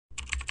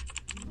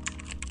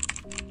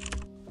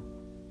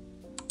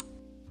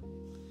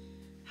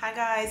Hi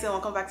guys, and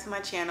welcome back to my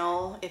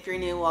channel. If you're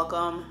new,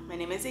 welcome. My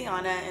name is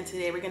Ayana and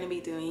today we're going to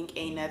be doing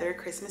another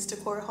Christmas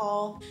decor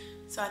haul.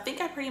 So I think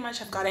I pretty much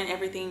have gotten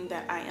everything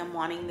that I am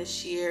wanting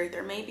this year.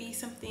 There may be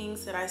some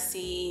things that I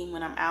see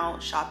when I'm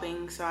out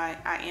shopping, so I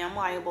am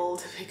liable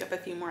to pick up a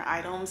few more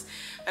items,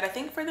 but I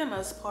think for the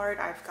most part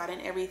I've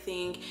gotten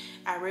everything.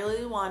 I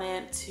really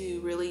wanted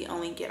to really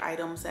only get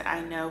items that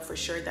I know for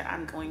sure that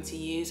I'm going to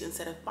use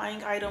instead of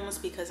buying items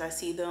because I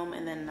see them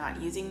and then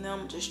not using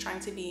them. Just trying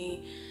to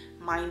be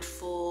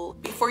mindful.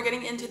 Before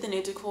getting into the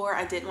new decor,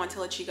 I did want to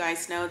let you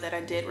guys know that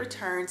I did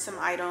return some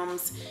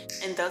items,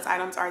 and those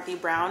items are the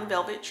brown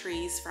velvet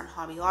trees from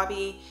Hobby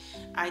Lobby.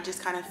 I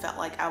just kind of felt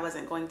like I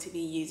wasn't going to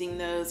be using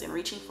those and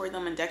reaching for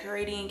them and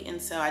decorating,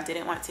 and so I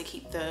didn't want to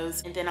keep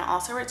those. And then I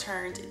also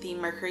returned the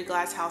Mercury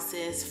glass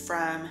houses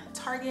from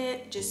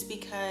Target just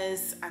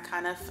because I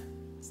kind of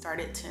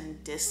started to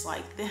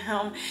dislike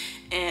them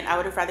and I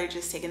would have rather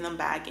just taken them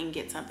back and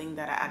get something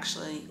that I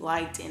actually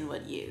liked and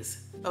would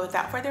use. But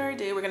without further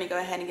ado, we're gonna go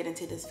ahead and get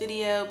into this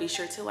video. Be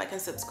sure to like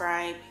and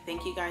subscribe.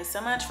 Thank you guys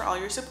so much for all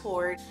your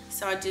support.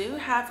 So I do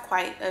have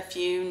quite a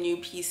few new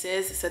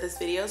pieces, so this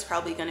video is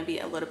probably gonna be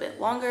a little bit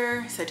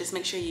longer. So just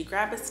make sure you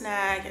grab a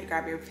snack,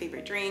 grab your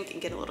favorite drink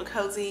and get a little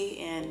cozy,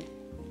 and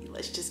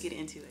let's just get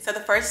into it. So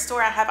the first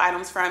store I have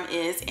items from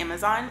is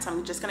Amazon. So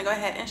I'm just gonna go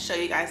ahead and show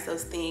you guys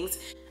those things.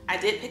 I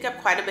did pick up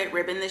quite a bit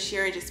ribbon this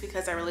year just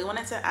because I really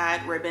wanted to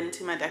add ribbon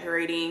to my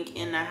decorating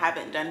and I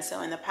haven't done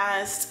so in the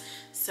past.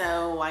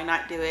 So why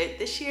not do it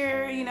this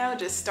year, you know,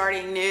 just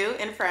starting new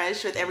and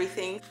fresh with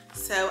everything.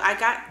 So I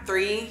got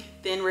 3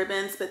 thin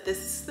ribbons, but this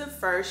is the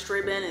first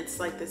ribbon. It's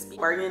like this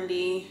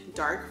burgundy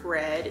dark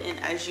red, and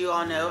as you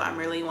all know, I'm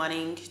really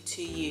wanting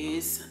to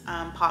use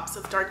pops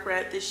of dark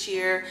red this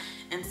year,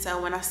 and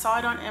so when I saw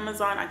it on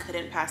Amazon I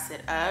couldn't pass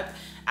it up.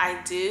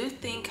 I do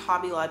think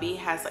Hobby Lobby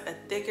has like a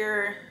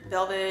thicker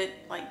velvet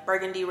like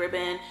burgundy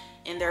ribbon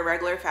in their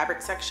regular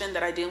fabric section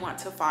that I do want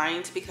to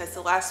find, because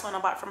the last one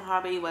I bought from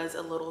Hobby was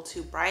a little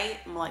too bright,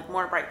 like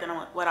more bright than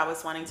what I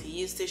was wanting to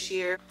use this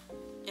year.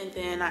 And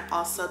then I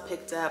also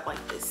picked up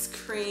like this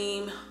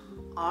cream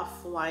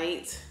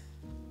off-white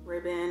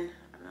ribbon.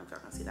 I don't know if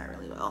y'all can see that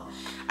really well.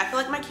 I feel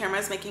like my camera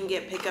is making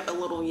it pick up a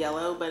little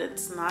yellow, but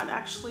it's not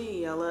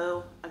actually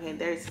yellow. Okay,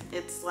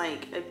 it's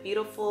like a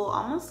beautiful,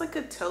 almost like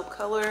a taupe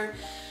color.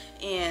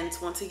 And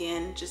once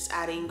again, just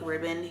adding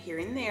ribbon here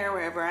and there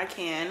wherever I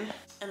can.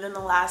 And then the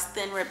last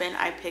thin ribbon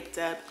I picked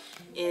up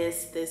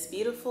is this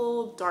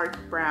beautiful dark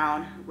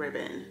brown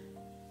ribbon.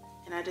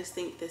 And I just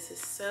think this is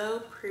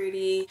so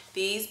pretty.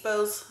 These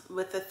bows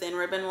with the thin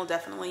ribbon will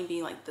definitely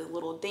be like the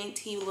little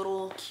dainty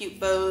little cute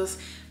bows,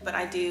 but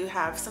I do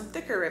have some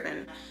thicker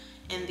ribbon.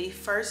 And the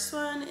first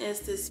one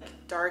is this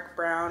dark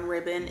brown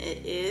ribbon.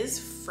 It is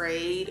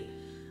frayed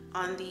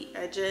on the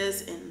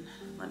edges, and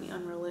let me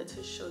unroll it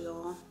to show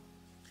y'all.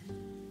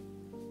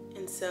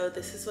 And so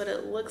this is what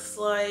it looks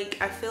like.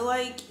 I feel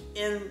like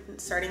in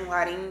starting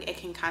lighting it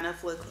can kind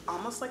of look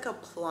almost like a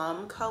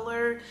plum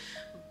color,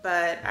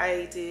 but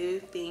I do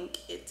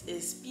think it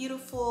is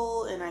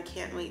beautiful and I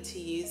can't wait to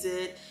use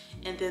it.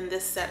 And then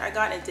this set I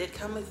got, it did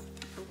come with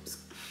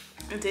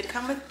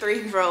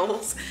 3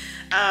 rolls,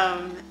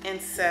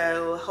 and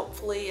so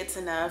hopefully it's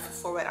enough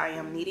for what I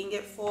am needing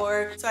it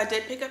for. So I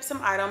did pick up some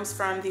items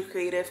from the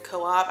Creative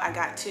Co-op. I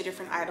got 2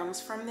 different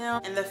items from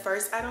them, and the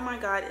first item I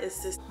got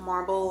is this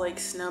marble like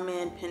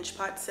snowman pinch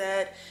pot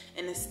set,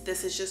 and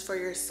this is just for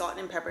your salt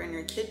and pepper in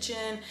your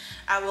kitchen.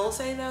 I will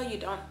say though, you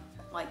don't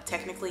like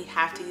technically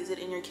have to use it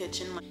in your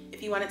kitchen.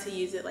 If you wanted to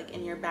use it like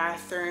in your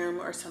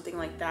bathroom or something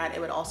like that, it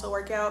would also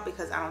work out,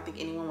 because I don't think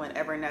anyone would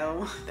ever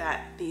know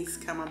that these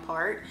come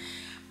apart.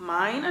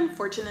 Mine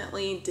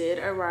unfortunately did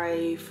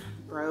arrive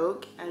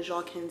broke, as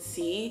y'all can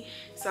see,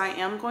 so I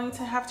am going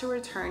to have to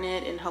return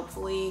it and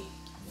hopefully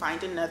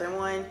find another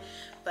one.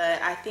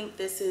 But I think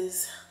this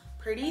is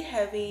pretty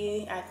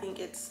heavy. I think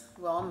it's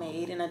well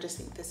made, and I just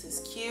think this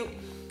is cute.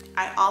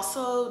 I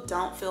also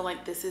don't feel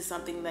like this is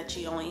something that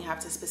you only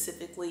have to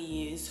specifically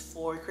use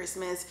for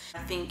Christmas. I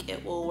think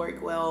it will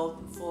work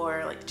well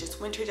for like just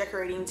winter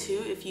decorating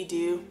too, if you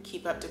do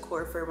keep up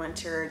decor for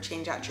winter,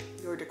 change out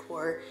your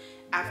decor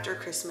after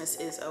Christmas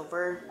is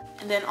over.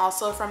 And then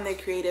also from the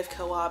Creative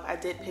Co-op, I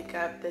did pick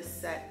up this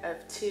set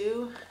of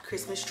 2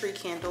 Christmas tree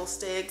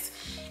candlesticks,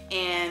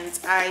 and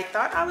I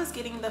thought I was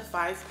getting the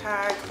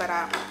 5-pack, but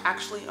I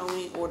actually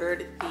only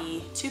ordered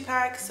the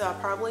 2-pack, so I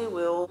probably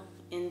will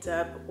end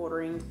up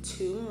ordering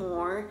 2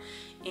 more.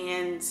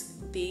 And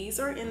these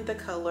are in the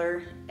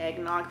color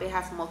eggnog. They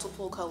have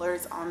multiple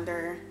colors on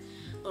their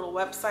little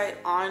website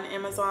on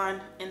Amazon,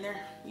 and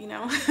they're, you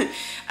know,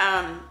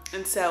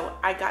 and so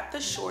I got the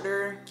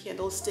shorter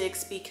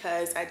candlesticks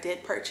because I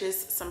did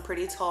purchase some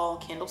pretty tall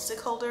candlestick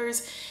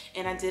holders,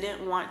 and I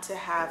didn't want to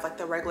have like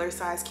the regular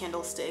size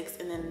candlesticks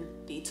and then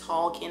the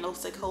tall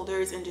candlestick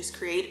holders and just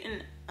create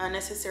an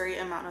unnecessary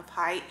amount of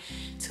height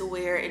to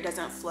where it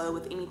doesn't flow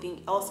with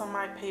anything else I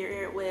might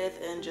pair it with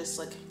and just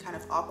look kind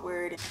of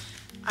awkward.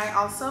 I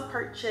also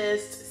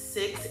purchased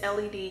 6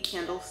 LED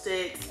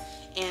candlesticks,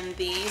 And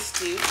these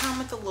do come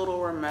with a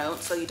little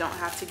remote, so you don't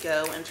have to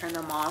go and turn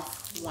them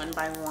off one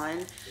by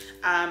one.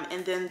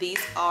 And then these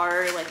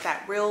are like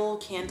that real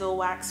candle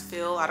wax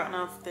feel. I don't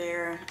know if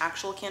they're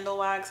actual candle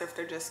wax or if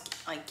they're just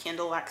like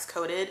candle wax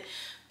coated,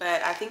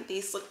 but I think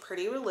these look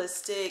pretty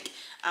realistic.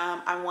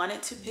 I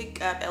wanted to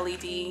pick up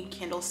LED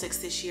candlesticks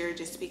this year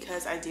just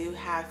because I do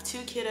have 2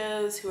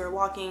 kiddos who are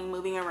walking,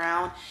 moving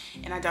around,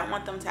 and I don't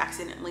want them to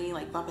accidentally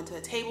like bump into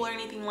a table or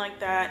anything like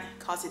that,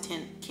 cause a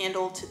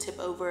candle to tip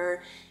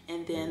over,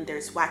 and then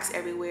there's wax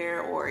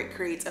everywhere, or it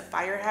creates a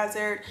fire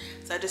hazard.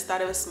 So I just thought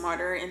it was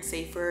smarter and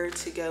safer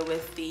to go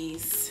with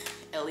these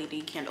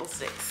LED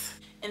candlesticks.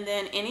 And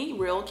then any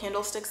real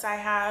candlesticks I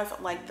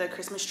have, like the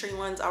Christmas tree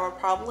ones, I will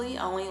probably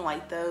only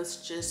light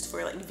those just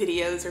for like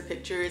videos or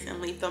pictures and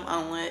leave them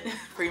unlit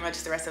pretty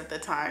much the rest of the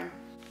time.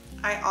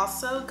 I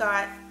also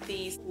got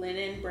these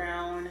linen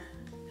brown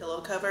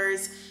pillow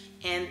covers,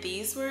 and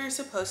these were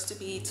supposed to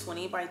be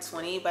 20 by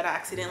 20, but I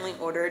accidentally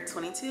ordered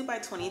 22 by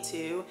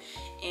 22.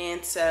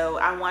 And so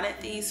I wanted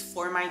these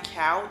for my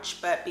couch,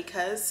 but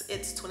because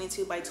it's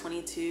 22 by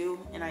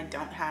 22 and I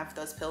don't have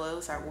those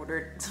pillows, I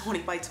ordered 20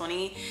 by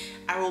 20.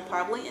 I will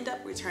probably end up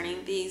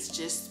returning these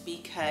just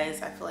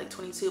because I feel like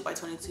 22 by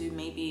 22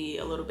 may be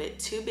a little bit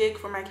too big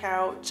for my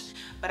couch.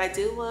 But I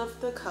do love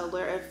the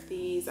color of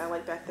these. I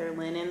like that they're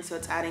linen, so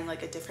it's adding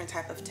like a different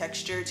type of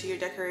texture to your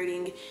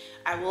decorating.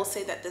 I will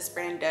say that this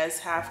brand does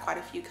have quite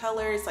a few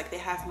colors, like they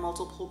have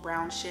multiple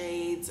brown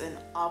shades and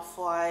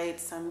off-white,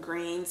 some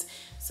greens.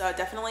 So I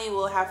definitely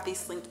will have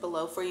these linked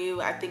below for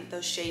you. I think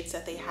those shades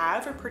that they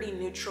have are pretty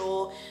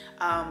neutral,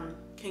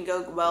 can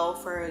go well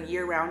for a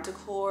year-round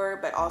decor,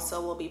 but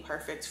also will be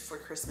perfect for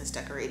Christmas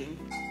decorating.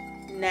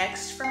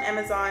 Next, from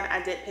Amazon,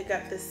 I did pick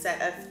up this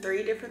set of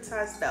 3 different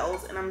size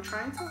bells, and I'm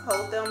trying to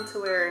hold them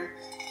to where,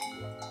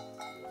 I don't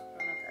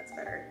know if that's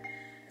better.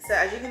 So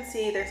as you can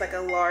see, there's like a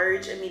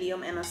large, a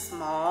medium, and a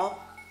small.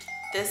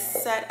 This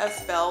set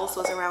of bells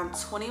was around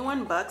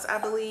 21 bucks, I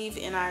believe,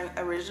 and I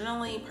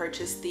originally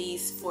purchased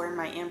these for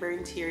my Amber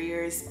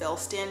Interiors bell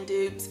stand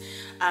dupes,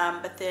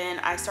 but then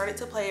I started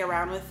to play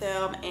around with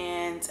them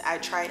and I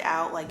tried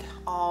out like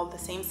all the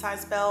same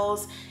size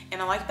bells,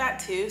 and I like that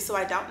too, so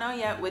I don't know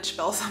yet which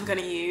bells I'm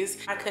gonna use.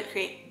 I could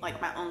create like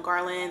my own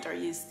garland or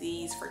use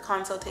these for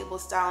console table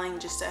styling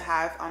just to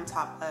have on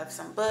top of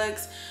some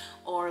books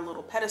or a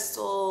little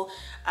pedestal,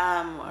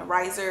 a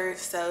riser.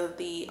 So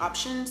the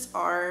options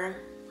are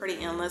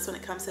pretty endless when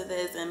it comes to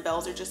this, and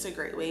bells are just a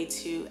great way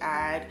to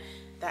add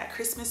that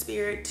Christmas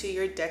spirit to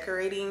your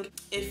decorating.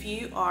 If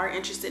you are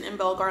interested in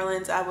bell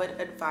garlands, I would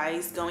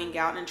advise going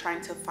out and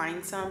trying to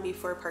find some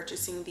before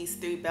purchasing these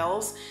 3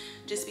 bells,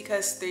 just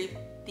because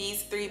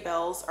these 3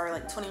 bells are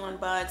like 21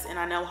 bucks, and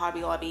I know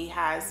Hobby Lobby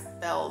has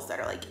bells that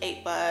are like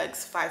 8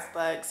 bucks, 5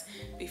 bucks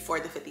before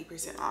the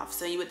 50% off.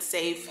 So you would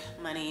save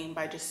money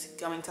by just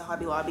going to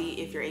Hobby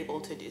Lobby if you're able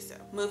to do so.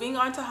 Moving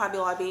on to Hobby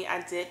Lobby,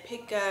 I did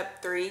pick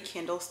up 3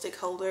 candlestick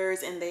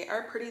holders, and they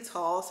are pretty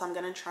tall, so I'm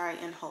gonna try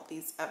and hold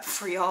these up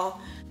for y'all.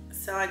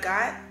 So I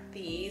got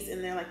these,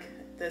 and they're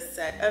like the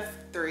set of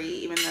 3,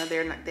 even though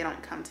they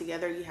don't come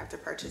together, you have to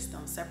purchase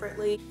them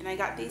separately. And I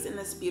got these in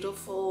this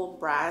beautiful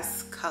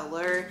brass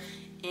color,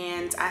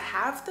 and I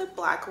have the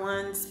black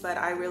ones, but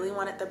I really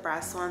wanted the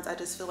brass ones. I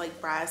just feel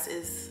like brass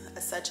is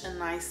such a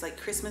nice like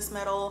Christmas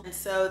metal. And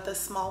so the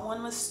small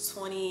one was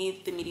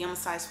 20, the medium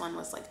sized one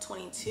was like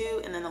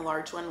 22, and then the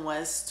large one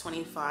was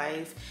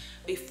 25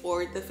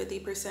 before the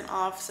 50%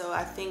 off. So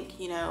I think,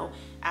 you know,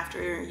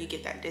 after you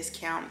get that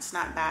discount, it's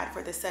not bad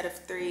for the set of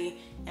 3.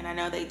 And I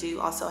know they do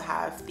also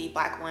have the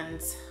black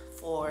ones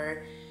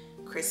for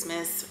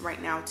Christmas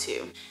right now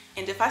too.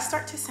 And if I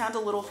start to sound a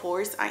little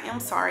hoarse, I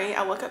am sorry.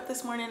 I woke up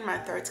this morning, my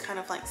throat's kind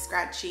of like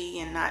scratchy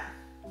and not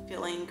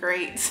feeling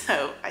great,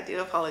 so I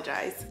do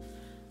apologize.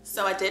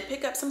 So I did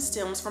pick up some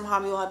stems from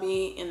Hobby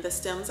Lobby, and the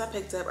stems I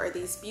picked up are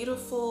these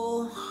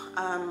beautiful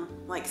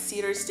like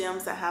cedar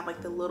stems that have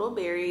like the little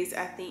berries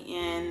at the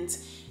end,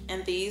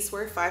 and these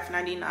were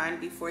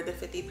 $5.99 before the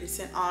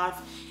 50%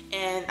 off.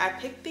 And I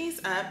picked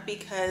these up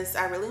because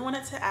I really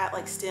wanted to add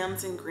like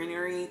stems and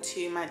greenery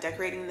to my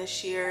decorating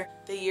this year.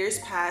 The years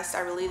past,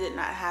 I really did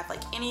not have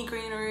like any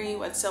greenery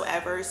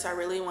whatsoever, so I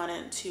really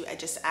wanted to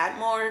just add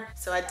more.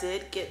 So I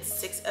did get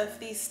 6 of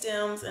these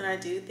stems, and I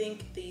do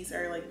think these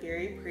are like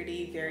very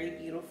pretty, very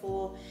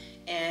beautiful,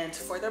 and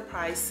for the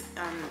price,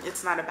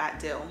 it's not a bad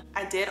deal.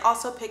 I did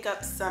also pick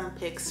up some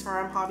picks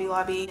from Hobby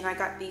Lobby, and I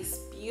got these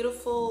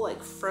beautiful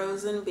like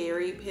frozen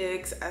berry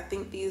picks. I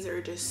think these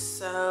are just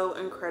so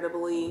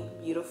incredibly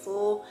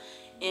beautiful,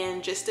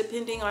 and just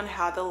depending on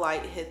how the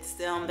light hits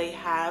them, they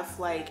have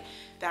like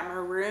that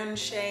maroon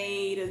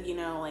shade, you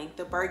know, like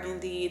the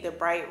burgundy, the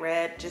bright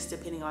red, just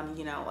depending on,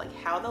 you know, like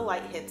how the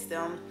light hits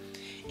them.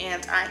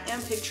 And I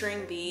am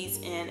picturing these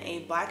in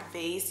a black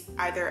vase,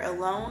 either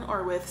alone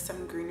or with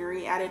some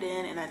greenery added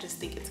in, and I just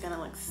think it's gonna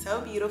look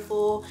so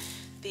beautiful.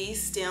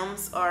 These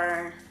stems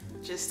are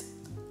just,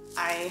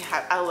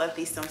 I love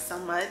these stems so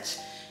much,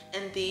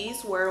 and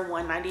these were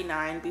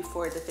 $1.99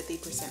 before the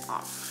 50%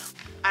 off.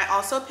 I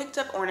also picked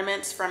up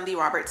ornaments from the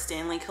Robert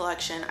Stanley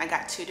collection. I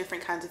got two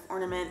different kinds of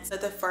ornaments. So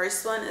the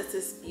first one is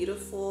this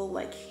beautiful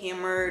like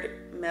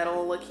hammered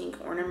metal looking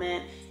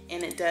ornament,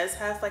 and it does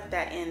have like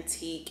that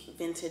antique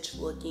vintage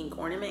looking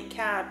ornament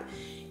cap,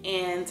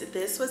 and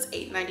this was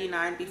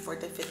 $8.99 before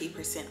the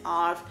 50%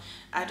 off.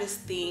 I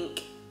just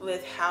think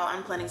with how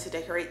I'm planning to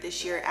decorate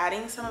this year,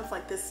 adding some of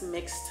like this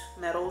mixed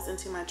metals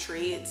into my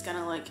tree, it's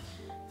gonna look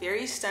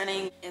very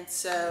stunning. And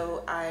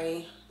so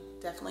I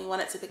definitely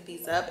wanted to pick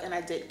these up, and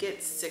I did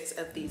get 6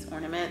 of these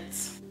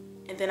ornaments.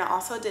 And then I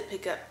also did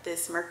pick up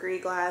this mercury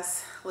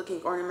glass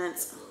looking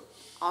ornaments,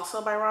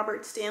 also by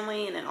Robert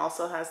Stanley, and it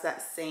also has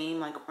that same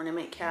like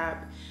ornament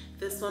cap.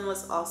 This one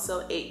was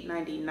also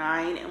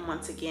 $8.99, and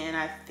once again,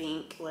 I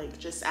think like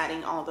just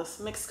adding all those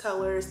mixed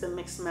colors, the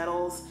mixed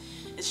metals,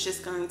 it's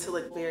just going to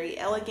look very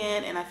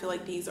elegant, and I feel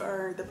like these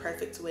are the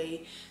perfect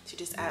way to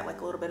just add like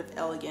a little bit of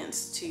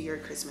elegance to your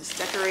Christmas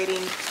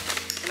decorating.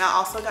 And I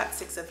also got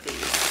 6 of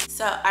these.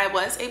 So I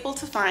was able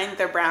to find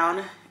the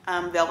brown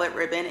velvet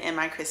ribbon in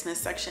my Christmas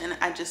section.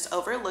 I just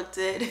overlooked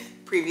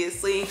it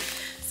previously.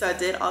 So I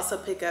did also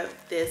pick up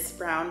this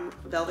brown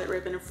velvet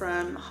ribbon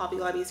from Hobby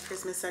Lobby's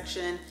Christmas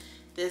section.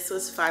 This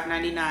was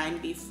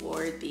 $5.99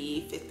 before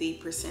the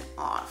 50%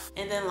 off.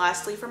 And then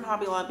lastly from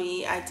Hobby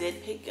Lobby, I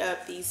did pick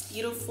up these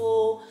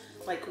beautiful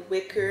like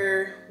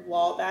wicker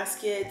wall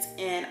baskets,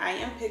 and I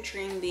am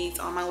picturing these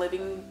on my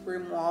living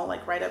room wall,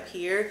 like right up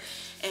here.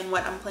 And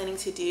what I'm planning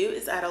to do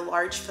is add a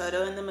large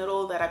photo in the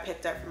middle that I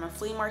picked up from a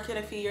flea market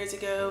a few years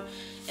ago,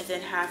 and then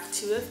have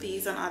 2 of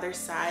these on either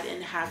side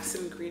and have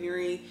some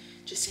greenery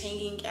just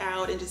hanging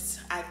out, and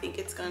just I think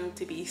it's going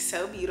to be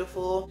so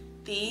beautiful.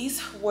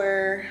 These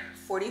were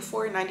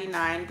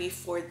 $44.99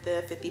 before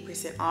the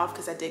 50% off,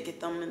 because I did get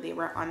them and they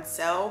were on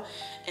sale.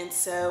 And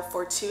so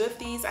for 2 of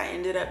these I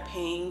ended up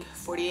paying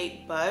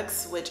 48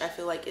 bucks, which I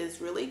feel like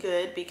is really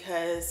good,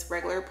 because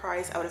regular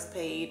price I would have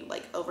paid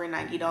like over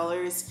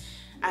 $90.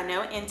 I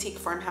know Antique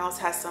Farmhouse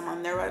has some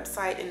on their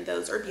website, and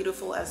those are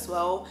beautiful as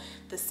well.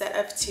 The set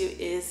of 2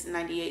 is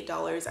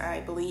 $98, I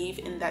believe,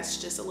 and that's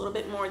just a little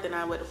bit more than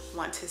I would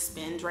want to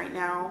spend right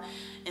now.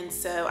 And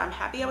so I'm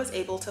happy I was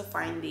able to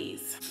find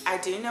these. I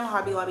do know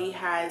Hobby Lobby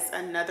has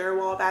another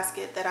wall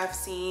basket that I've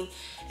seen,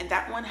 and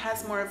that one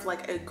has more of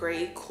like a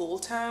gray cool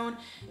tone.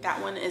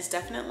 That one is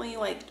definitely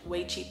like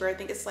way cheaper. I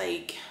think it's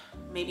like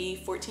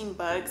maybe 14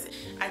 bucks.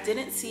 I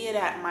didn't see it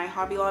at my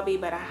Hobby Lobby,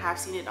 but I have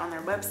seen it on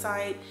their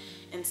website.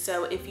 And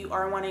so if you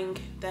are wanting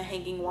the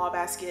hanging wall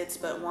baskets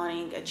but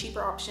wanting a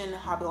cheaper option,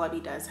 Hobby Lobby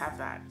does have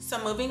that.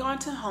 So moving on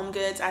to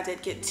Homegoods, I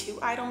did get 2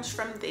 items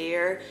from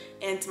there,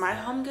 and my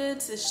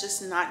Homegoods is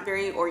just not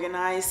very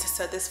organized.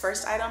 So this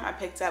first item I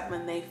picked up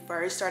when they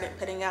first started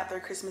putting out their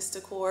Christmas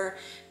decor.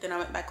 Then I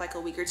went back like a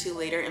week or 2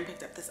 later and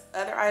picked up this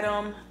other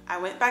item. I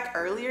went back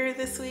earlier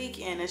this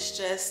week, and it's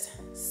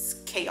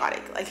just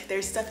chaotic. Like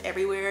there's stuff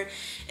everywhere.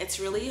 It's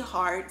really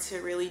hard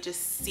to really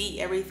just see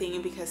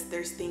everything because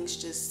there's things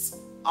just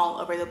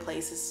all over the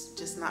place. It's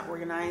just not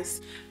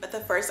organized. But the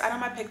first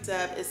item I picked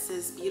up is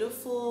this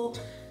beautiful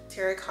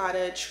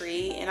terracotta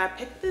tree, and I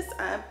picked this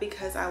up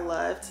because I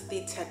loved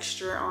the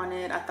texture on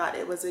it. I thought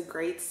it was a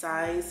great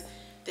size.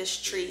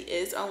 This tree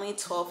is only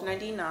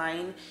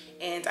 $12.99,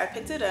 and I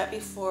picked it up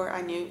before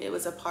I knew it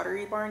was a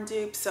Pottery Barn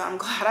dupe, so I'm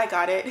glad I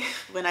got it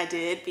when I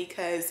did,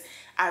 because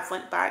I've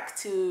went back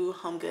to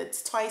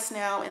Homegoods twice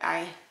now and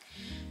I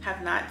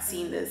have not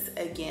seen this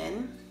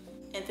again.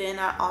 And then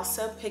I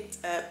also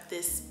picked up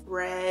this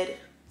red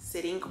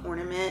sitting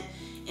ornament,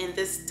 and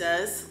this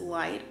does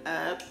light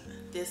up.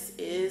 This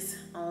is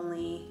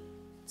only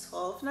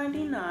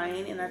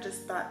 $12.99, and I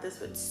just thought this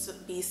would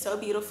be so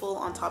beautiful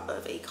on top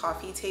of a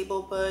coffee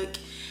table book.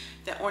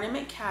 The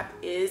ornament cap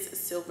is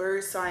silver,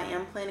 so I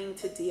am planning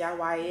to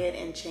DIY it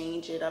and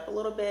change it up a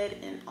little bit,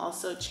 and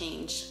also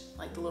change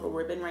like the little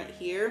ribbon right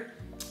here.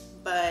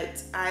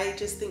 But I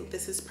just think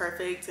this is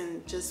perfect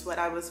and just what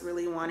I was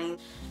really wanting.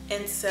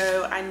 And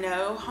so I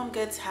know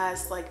Homegoods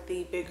has like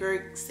the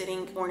bigger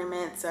sitting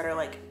ornaments that are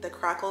like the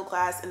crackle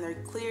glass and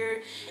they're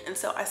clear. And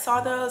so I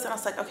saw those and I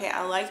was like, okay,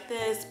 I like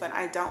this, but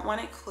I don't want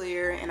it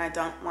clear and I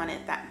don't want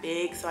it that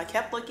big. So I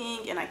kept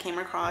looking and I came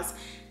across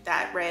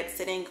that red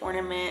sitting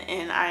ornament,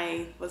 and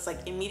I was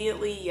like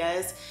immediately,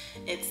 yes,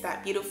 it's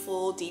that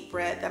beautiful deep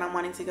red that I'm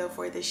wanting to go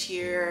for this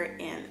year,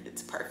 and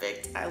it's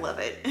perfect. I love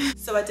it.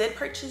 So I did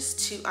purchase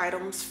 2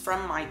 items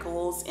from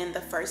Michael's, and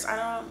the first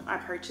item I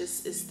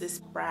purchased is this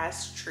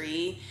brass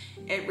tree.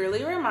 It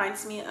really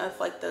reminds me of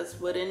like those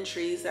wooden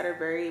trees that are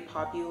very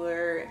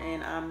popular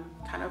and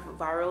kind of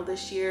viral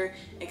this year,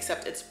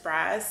 except it's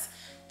brass.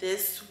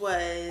 This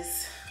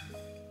was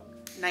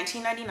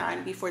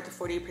 $19.99 before the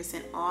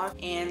 40% off,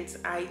 and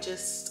I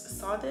just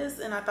saw this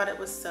and I thought it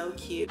was so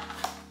cute.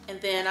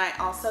 And then I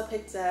also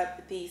picked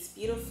up these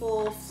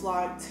beautiful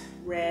flocked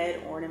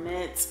red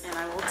ornaments, and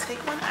I will take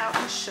one out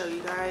and show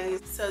you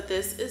guys. So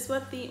this is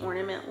what the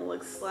ornament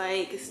looks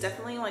like. It's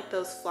definitely like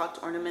those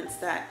flocked ornaments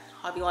that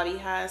Hobby Lobby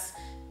has.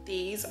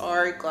 These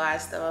are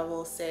glass though, I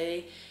will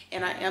say,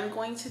 and I am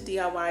going to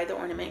DIY the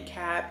ornament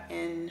cap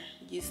and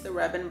use the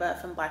rub and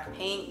buff and black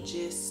paint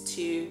just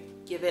to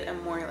give it a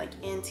more like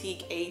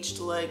antique aged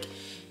look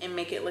and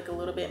make it look a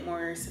little bit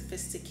more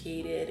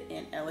sophisticated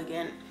and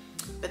elegant.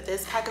 But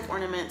this pack of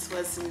ornaments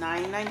was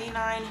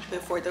 $9.99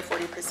 before the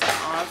 40%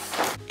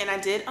 off, and I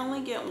did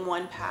only get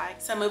one pack.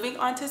 So moving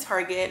on to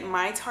Target,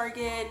 my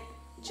Target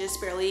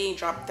just barely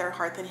dropped their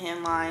Hearth and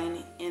Hand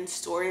line in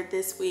store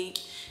this week,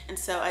 and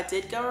so I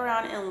did go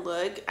around and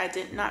look. I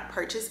did not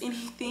purchase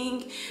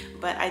anything,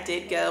 but I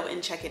did go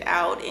and check it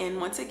out,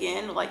 and once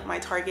again, like, my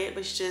Target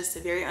was just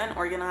very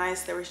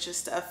unorganized. There was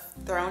just stuff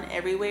thrown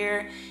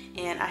everywhere,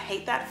 and I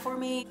hate that for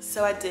me.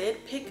 So I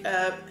did pick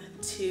up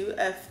 2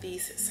 of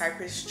these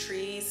cypress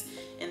trees,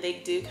 and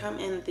they do come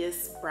in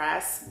this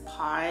brass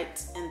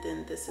pot, and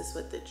then this is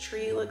what the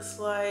tree looks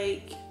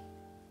like.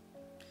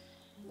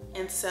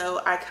 And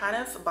so I kind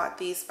of bought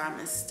these by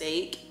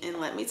mistake, and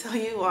let me tell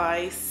you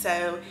why.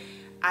 So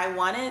I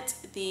wanted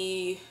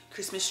the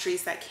Christmas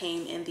trees that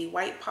came in the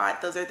white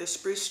pot. Those are the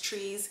spruce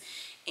trees,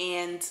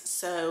 and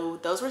so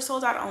those were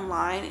sold out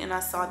online, and I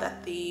saw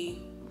that the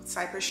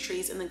cypress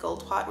trees in the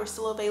gold pot were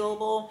still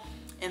available.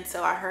 And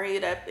so I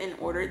hurried up and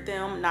ordered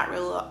them, not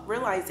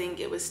realizing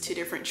it was 2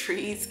 different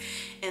trees.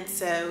 And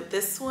so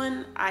this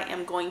one I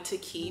am going to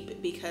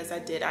keep because I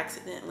did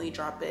accidentally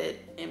drop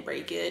it and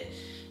break it.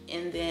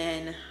 And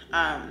then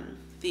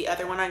the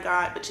other one I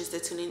got, which is the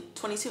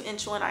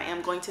 22-inch one, I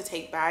am going to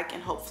take back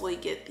and hopefully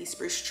get the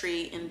spruce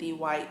tree in the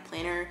white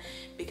planter,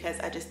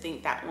 because I just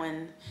think that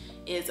one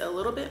is a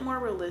little bit more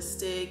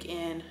realistic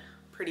and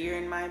prettier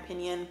in my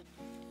opinion.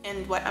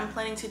 And what I'm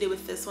planning to do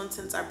with this one,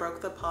 since I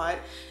broke the pot,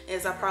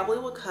 is I probably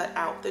will cut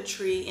out the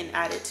tree and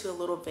add it to a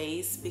little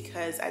vase,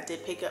 because I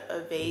did pick up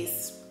a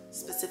vase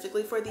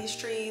specifically for these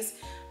trees,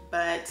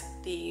 but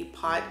the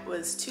pot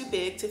was too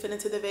big to fit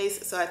into the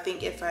vase. So I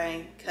think if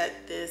I cut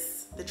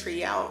the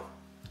tree out,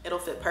 it'll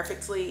fit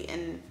perfectly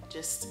and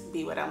just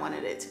be what I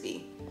wanted it to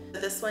be.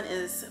 This one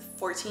is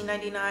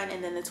 $14.99,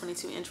 and then the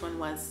 22-inch one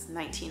was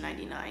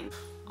 $19.99.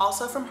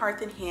 Also from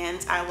Hearth and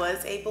Hand, I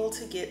was able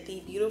to get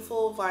the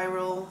beautiful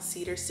viral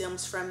cedar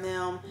stems from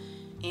them,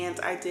 and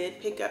I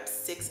did pick up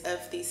 6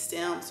 of these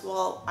stems.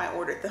 Well, I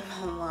ordered them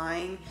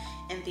online,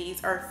 and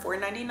these are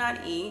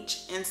 $4.99 each.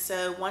 And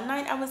so one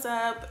night I was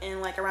up,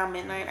 and like around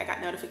midnight I got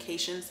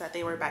notifications that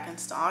they were back in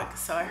stock,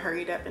 so I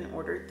hurried up and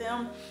ordered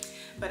them.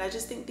 But I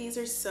just think these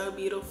are so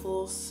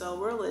beautiful, so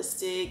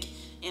realistic,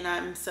 and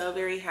I'm so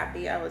very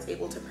happy I was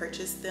able to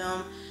purchase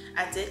them.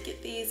 I did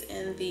get these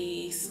in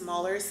the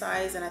smaller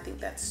size, and I think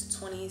that's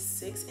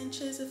 26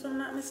 inches if I'm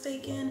not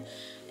mistaken.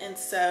 And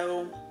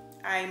so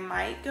I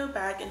might go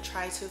back and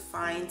try to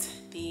find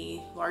the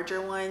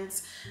larger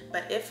ones,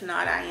 but if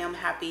not, I am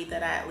happy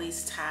that I at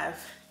least have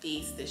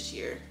these this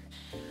year.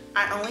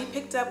 I only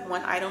picked up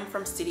one item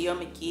from Studio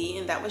McGee,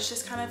 and that was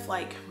just kind of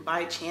like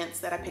by chance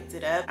that I picked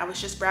it up. I was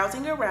just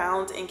browsing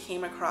around and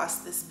came across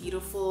this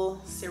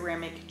beautiful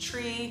ceramic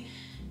tree.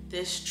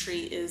 This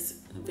tree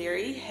is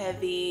very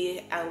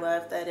heavy. I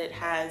love that it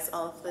has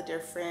all of the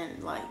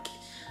different like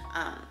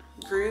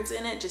grooves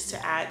in it just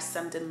to add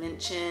some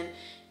dimension.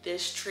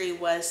 This tree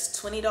was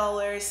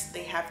 $20.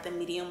 They have the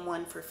medium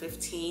one for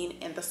 $15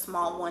 and the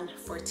small one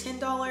for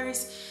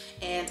 $10.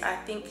 And I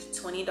think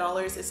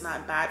 $20 is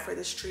not bad for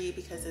this tree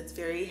because it's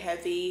very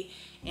heavy,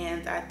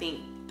 and I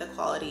think the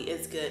quality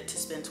is good to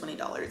spend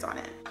 $20 on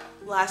it.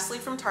 Lastly,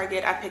 from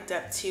Target, I picked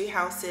up 2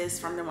 houses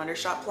from the Wonder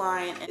Shop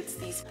line. It's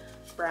these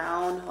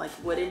brown like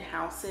wooden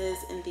houses,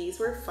 and these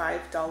were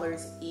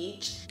 $5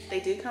 each.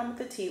 They do come with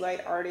a tea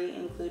light already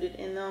included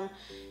in them,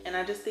 and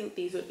I just think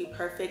these would be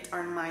perfect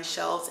on my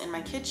shelves in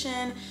my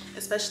kitchen,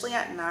 especially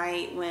at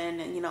night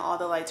when, you know, all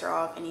the lights are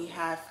off and you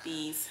have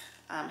these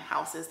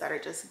houses that are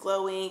just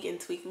glowing and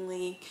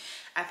twinkling.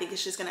 I think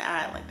it's just gonna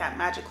add like that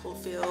magical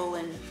feel,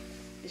 and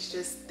it's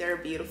just, they're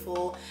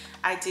beautiful.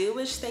 I do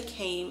wish they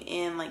came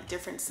in like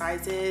different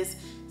sizes,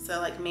 so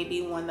like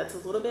maybe one that's a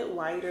little bit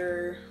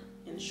wider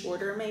and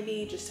shorter,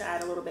 maybe, just to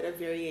add a little bit of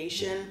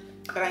variation.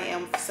 But I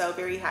am so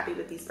very happy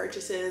with these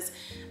purchases.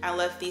 I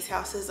love these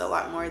houses a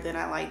lot more than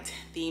I liked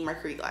the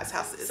Mercury glass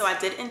houses. So I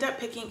did end up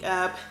picking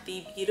up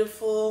the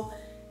beautiful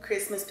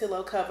Christmas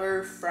pillow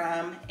cover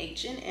from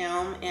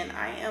H&M, and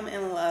I am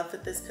in love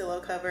with this pillow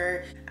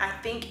cover. I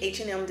think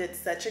H&M did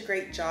such a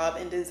great job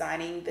in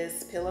designing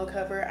this pillow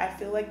cover. I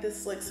feel like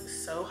this looks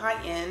so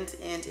high-end,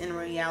 and in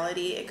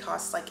reality it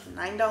costs like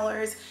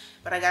 $9,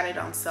 but I got it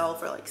on sale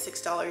for like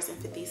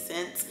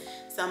 $6.50.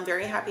 So I'm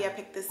very happy I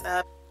picked this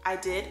up. I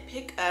did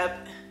pick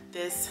up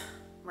this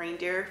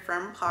reindeer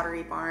from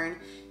Pottery Barn.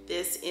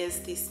 This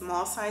is the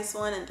small size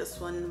one, and this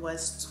one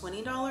was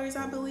 $20,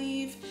 I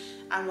believe.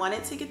 I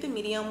wanted to get the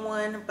medium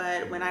one,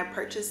 but when I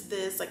purchased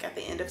this like at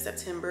the end of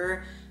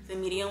September, the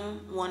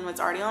medium one was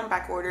already on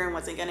back order and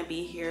wasn't gonna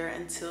be here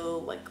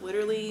until like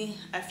literally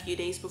a few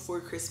days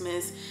before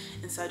Christmas.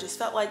 And so I just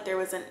felt like there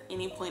wasn't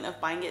any point of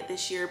buying it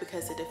this year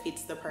because it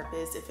defeats the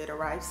purpose if it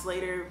arrives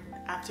later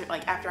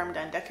after I'm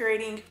done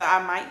decorating.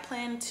 I might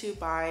plan to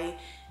buy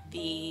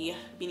the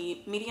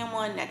medium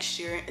one next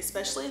year,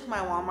 especially if my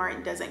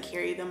Walmart doesn't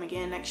carry them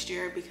again next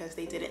year, because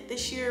they didn't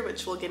this year,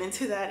 which we'll get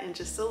into that in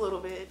just a little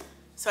bit.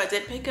 So I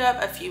did pick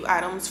up a few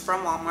items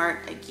from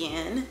Walmart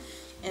again,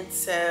 And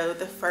so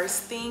the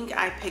first thing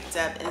I picked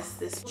up is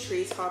this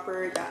tree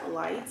topper that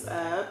lights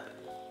up,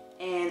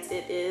 and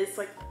it is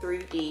like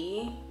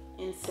 3D.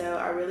 And so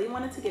I really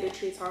wanted to get a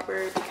tree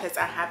topper because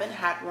I haven't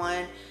had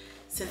one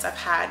since I've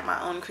had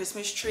my own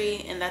Christmas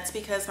tree, and that's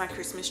because my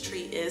Christmas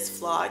tree is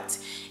flocked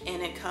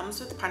and it comes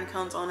with pine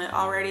cones on it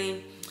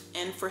already.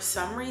 And for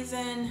some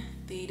reason,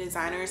 the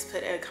designers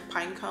put a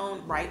pine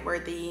cone right where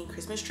the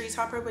Christmas tree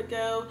topper would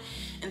go.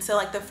 And so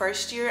like the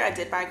first year I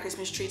did buy a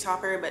Christmas tree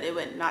topper, but it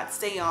would not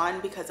stay on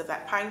because of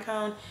that pine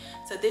cone.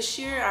 So this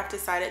year I've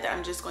decided that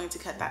I'm just going to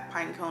cut that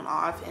pine cone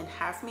off and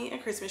have me a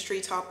Christmas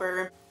tree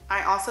topper.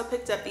 I also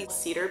picked up these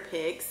cedar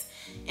picks,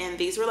 and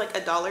these were like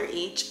 $1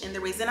 each. And the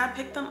reason I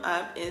picked them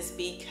up is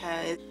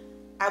because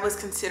I was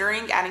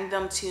considering adding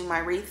them to my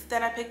wreath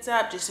that I picked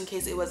up just in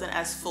case it wasn't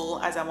as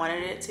full as I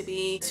wanted it to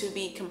be. To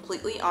be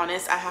completely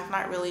honest, I have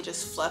not really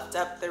just fluffed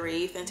up the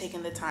wreath and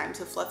taken the time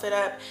to fluff it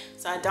up.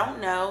 So I don't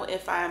know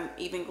if I'm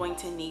even going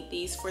to need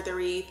these for the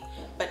wreath,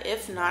 but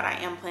if not, I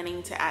am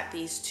planning to add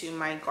these to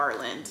my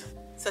garland.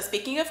 So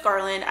speaking of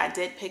garland, I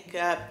did pick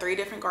up 3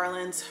 different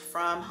garlands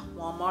from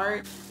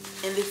Walmart.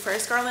 And the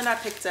first garland I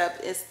picked up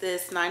is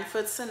this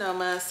 9-foot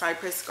Sonoma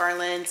cypress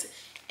garland.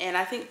 And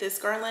I think this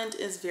garland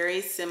is very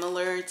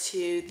similar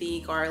to the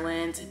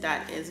garland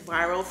that is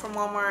viral from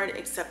Walmart,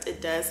 except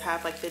it does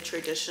have like the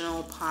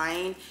traditional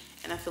pine.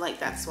 And I feel like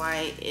that's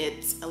why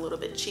it's a little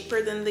bit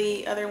cheaper than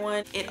the other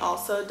one. It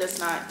also does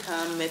not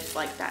come with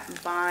like that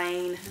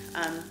vine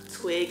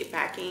twig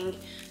backing.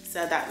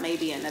 So that may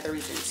be another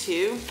reason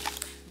too.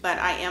 But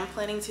I am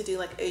planning to do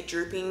like a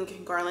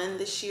drooping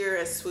garland this year,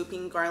 a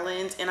swooping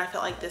garland. And I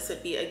felt like this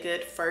would be a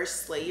good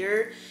first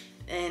layer.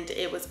 And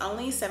it was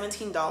only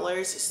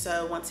 $17,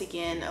 so once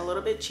again a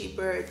little bit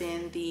cheaper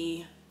than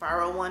the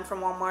viral one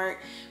from Walmart,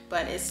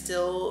 but it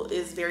still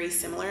is very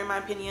similar in my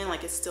opinion.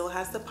 Like it still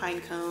has the pine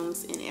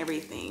cones and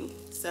everything.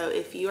 So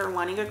if you are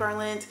wanting a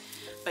garland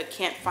but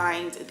can't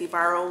find the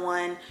viral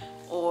one,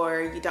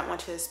 or you don't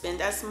want to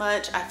spend as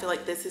much, I feel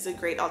like this is a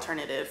great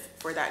alternative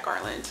for that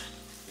garland.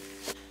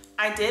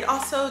 I did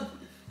also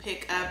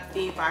pick up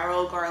the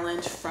viral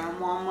garland from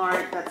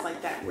Walmart that's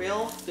like that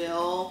Real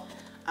Feel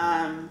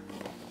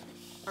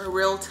or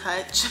Real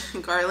Touch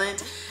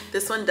garland.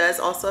 This one does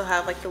also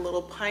have like the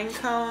little pine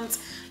cones,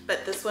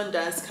 but this one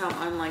does come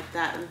on like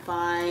that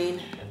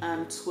vine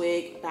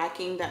twig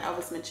backing that I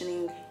was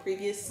mentioning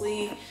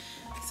previously.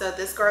 So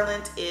this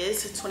garland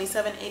is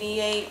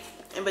 $27.88,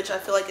 and which I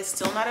feel like is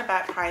still not a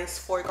bad price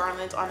for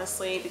garland,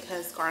 honestly,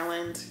 because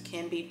garland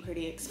can be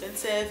pretty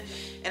expensive.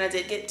 And I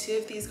did get 2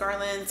 of these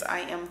garlands. I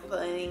am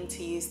planning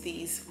to use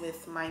these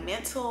with my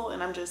mantle,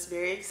 and I'm just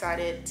very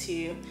excited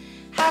to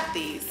have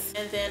these.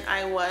 And then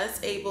I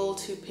was able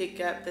to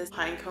pick up this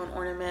pine cone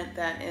ornament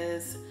that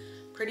is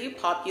pretty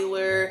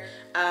popular,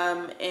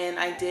 and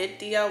I did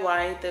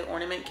DIY the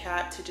ornament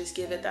cap to just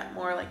give it that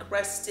more like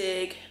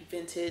rustic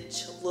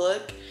vintage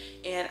look,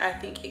 and I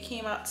think it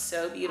came out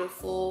so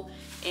beautiful.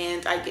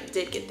 And I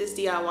did get this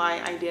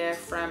DIY idea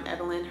from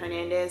Evelyn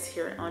Hernandez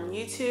here on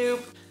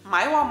YouTube.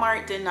 My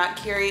Walmart did not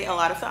carry a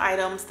lot of the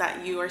items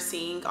that you are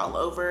seeing all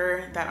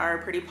over that are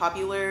pretty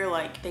popular.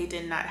 Like they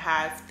did not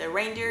have the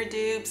reindeer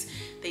dupes,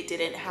 they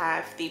didn't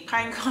have the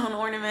pine cone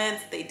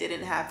ornaments, they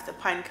didn't have the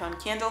pine cone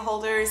candle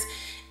holders,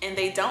 and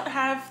they don't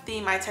have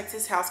the My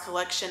Texas House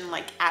collection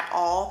like at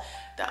all.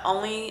 The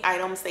only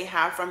items they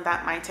have from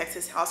that My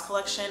Texas House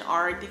collection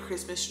are the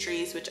Christmas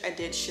trees, which I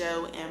did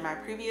show in my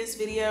previous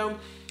video.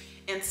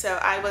 And so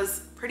I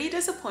was pretty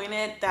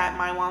disappointed that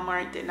my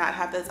Walmart did not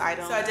have those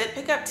items. So I did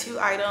pick up 2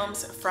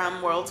 items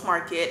from World's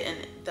Market,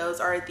 and those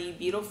are the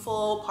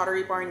beautiful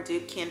Pottery Barn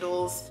dupe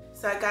candles.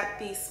 So I got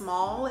the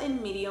small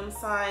and medium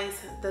size.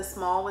 The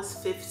small was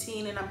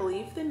 15 and I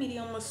believe the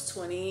medium was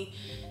 20,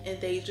 and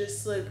they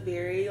just look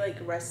very like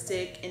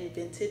rustic and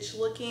vintage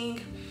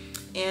looking.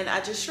 And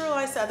I just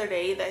realized the other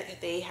day that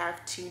they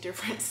have 2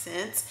 different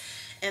scents.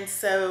 And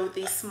so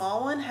the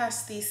small one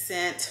has the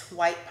scent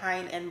white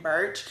pine and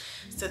birch.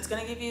 So it's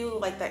gonna give you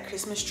like that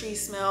Christmas tree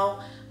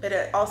smell, but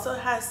it also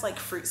has like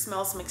fruit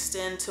smells mixed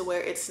in to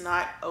where it's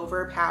not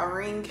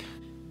overpowering.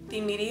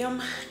 The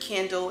medium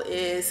candle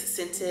is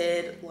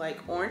scented like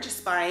orange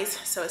spice.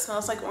 So it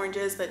smells like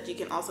oranges, but you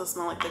can also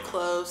smell like the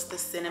cloves, the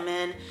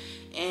cinnamon.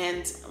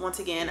 And once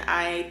again,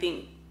 I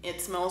think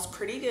it smells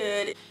pretty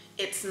good.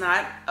 It's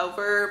not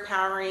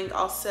overpowering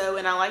also,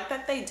 and I like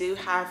that they do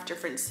have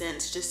different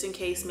scents just in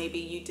case maybe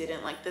you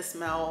didn't like the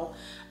smell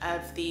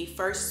of the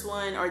first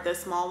one or the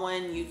small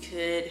one. You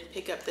could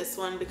pick up this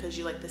one because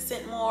you like the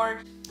scent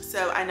more.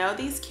 So I know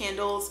these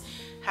candles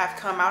have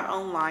come out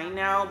online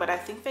now, but I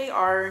think they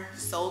are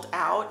sold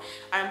out.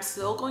 I'm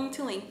still going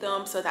to link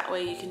them so that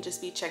way you can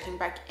just be checking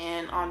back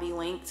in on the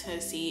link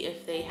to see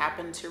if they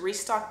happen to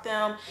restock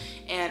them.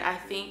 And I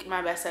think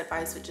my best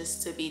advice would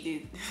just to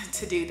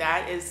do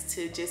that is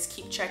to just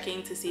keep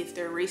checking to see if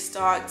they're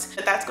restocked.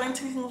 But that's going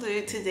to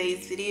conclude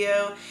today's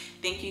video.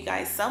 Thank you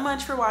guys so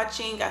much for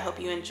watching. I hope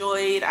you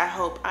enjoyed. I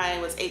hope I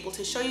was able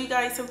to show you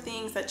guys some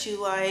things that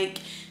you like,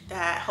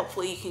 that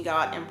hopefully you can go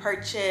out and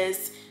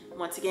purchase.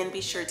 Once again,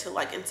 be sure to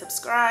like and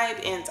subscribe,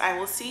 and I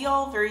will see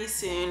y'all very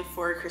soon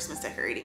for Christmas decorating.